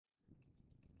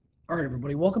All right,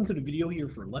 everybody, welcome to the video here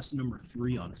for lesson number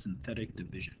 3 on synthetic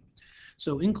division.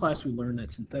 So in class, we learned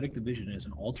that synthetic division is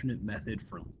an alternate method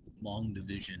for long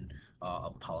division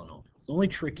of polynomials. The only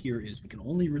trick here is we can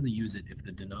only really use it if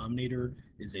the denominator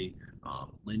is a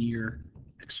linear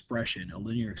expression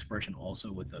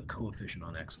also with a coefficient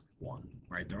on x of 1,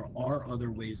 right? There are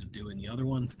other ways of doing the other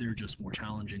ones. They're just more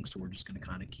challenging, so we're just going to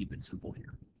kind of keep it simple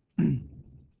here.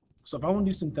 So if I want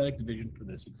to do synthetic division for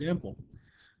this example,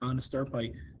 I'm going to start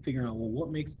by figuring out, well, what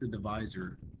makes the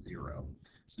divisor 0?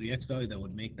 So the x value that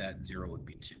would make that 0 would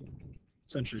be 2.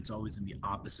 Essentially, it's always going to be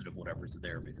opposite of whatever's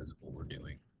there because of what we're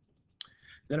doing.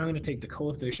 Then I'm going to take the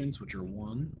coefficients, which are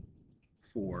 1,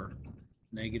 4,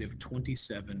 negative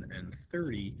 27, and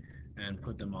 30, and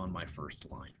put them on my first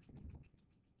line.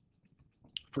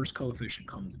 First coefficient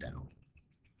comes down.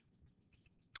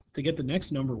 To get the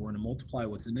next number, we're going to multiply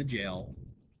what's in the JL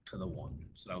to the 1,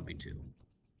 so that would be 2.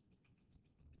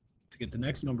 To get the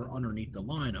next number underneath the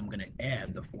line, I'm going to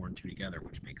add the 4 and 2 together,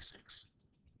 which makes 6.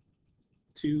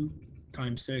 2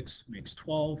 times 6 makes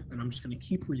 12, and I'm just going to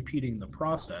keep repeating the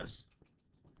process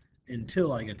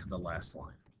until I get to the last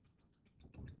line.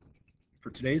 For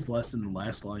today's lesson, the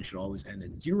last line should always end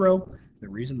at 0. The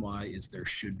reason why is there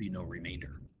should be no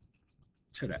remainder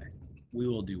today. We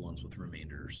will do ones with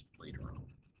remainders later on.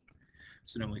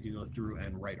 So then we can go through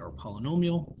and write our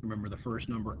polynomial. Remember, the first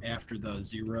number after the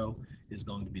 0 is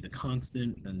going to be the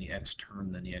constant, then the x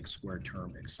term, then the x squared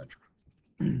term, etc.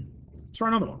 Let's try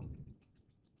another one.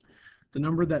 The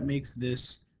number that makes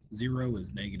this 0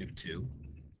 is negative 2.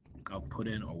 I'll put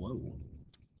in, oh, whoa.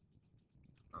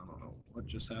 I don't know what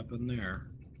just happened there.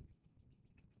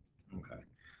 Okay.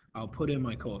 I'll put in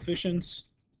my coefficients,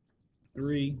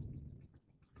 3,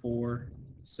 4,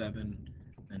 7,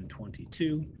 and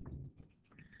 22.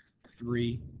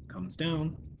 3 comes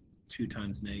down, 2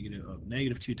 times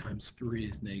negative 2 times 3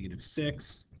 is negative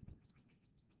 6.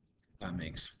 That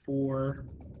makes 4,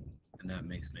 and that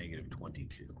makes negative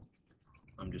 22.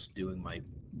 I'm just doing my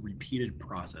repeated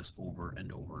process over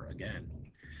and over again.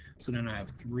 So then I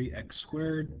have 3x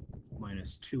squared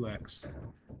minus 2x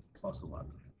plus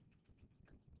 11.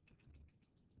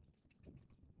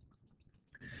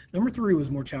 Number 3 was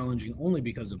more challenging only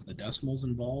because of the decimals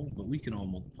involved, but we can all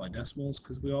multiply decimals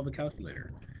because we all have a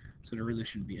calculator. So there really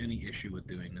shouldn't be any issue with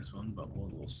doing this one, but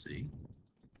we'll see.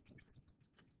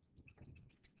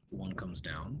 1 comes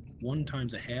down. 1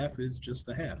 times a half is just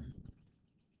a half.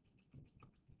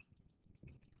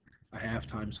 A half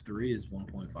times 3 is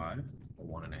 1.5, or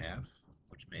 1.5,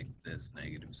 which makes this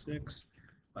negative 6.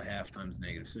 A half times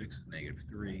negative 6 is negative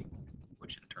 3,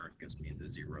 which in turn gives me the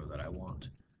 0 that I want.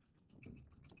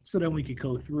 So then we could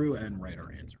go through and write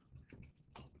our answer.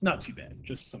 Not too bad,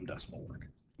 just some decimal work.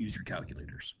 Use your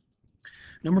calculators.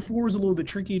 Number 4 is a little bit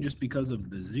tricky just because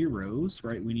of the zeros,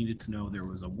 right? We needed to know there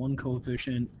was a 1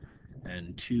 coefficient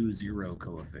and 2 0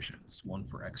 coefficients, 1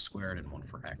 for x squared and 1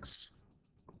 for x.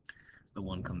 The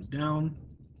 1 comes down,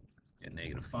 get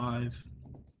negative 5,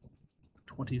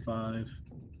 25,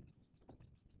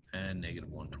 and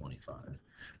negative 125.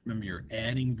 Remember, you're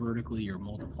adding vertically, you're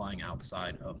multiplying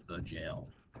outside of the JL.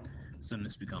 So then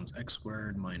this becomes x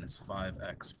squared minus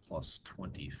 5x plus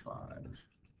 25.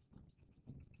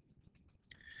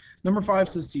 Number 5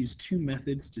 says to use 2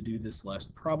 methods to do this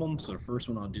last problem. So the first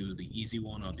one, I'll do the easy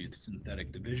one. I'll do the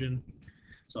synthetic division.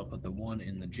 So I'll put the 1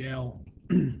 in the JL.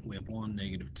 We have 1,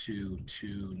 negative 2,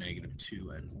 2, negative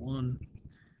 2, and 1.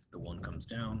 The 1 comes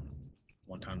down.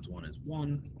 1 times 1 is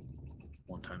 1.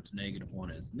 1 times negative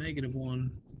 1 is negative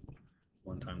 1.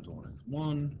 1 times 1 is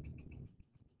 1.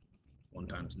 1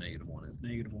 times negative 1 is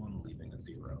negative 1, leaving a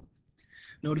 0.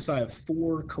 Notice I have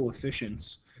 4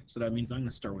 coefficients, so that means I'm going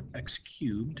to start with x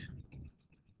cubed.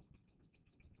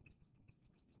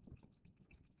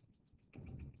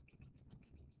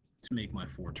 To make my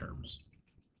 4 terms.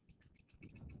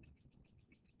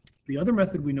 The other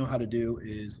method we know how to do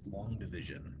is long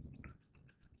division.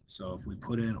 So if we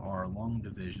put in our long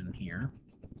division here,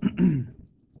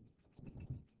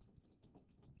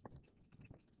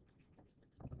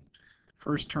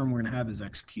 first term we're going to have is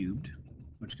x cubed,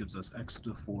 which gives us x to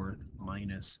the 4th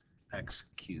minus x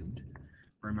cubed.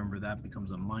 Remember, that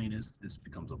becomes a minus, this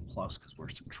becomes a plus because we're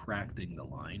subtracting the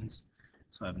lines.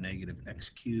 So I have negative x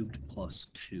cubed plus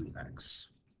 2x.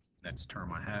 Next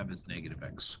term I have is negative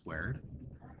x squared,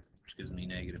 which gives me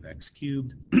negative x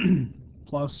cubed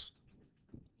plus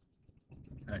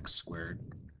x squared.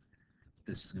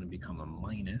 This is going to become a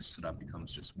minus, so that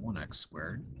becomes just 1x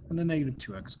squared, and the negative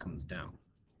 2x comes down.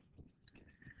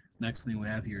 Next thing we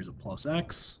have here is a plus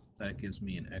x. That gives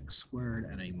me an x squared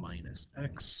and a minus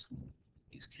x.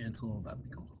 These cancel, that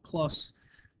becomes a plus,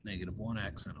 negative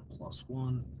 1x and a plus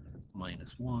 1.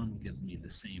 minus 1 gives me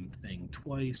the same thing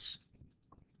twice.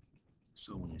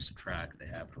 So when you subtract, they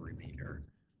have a remainder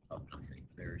of nothing.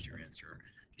 There's your answer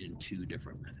in 2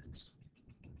 different methods.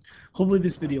 Hopefully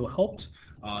this video helped.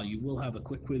 You will have a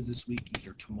quick quiz this week,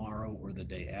 either tomorrow or the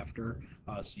day after.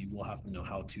 So you will have to know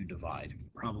how to divide,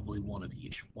 probably one of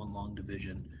each, one long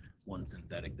division, one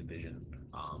synthetic division,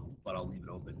 but I'll leave it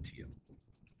open to you.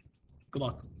 Good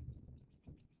luck.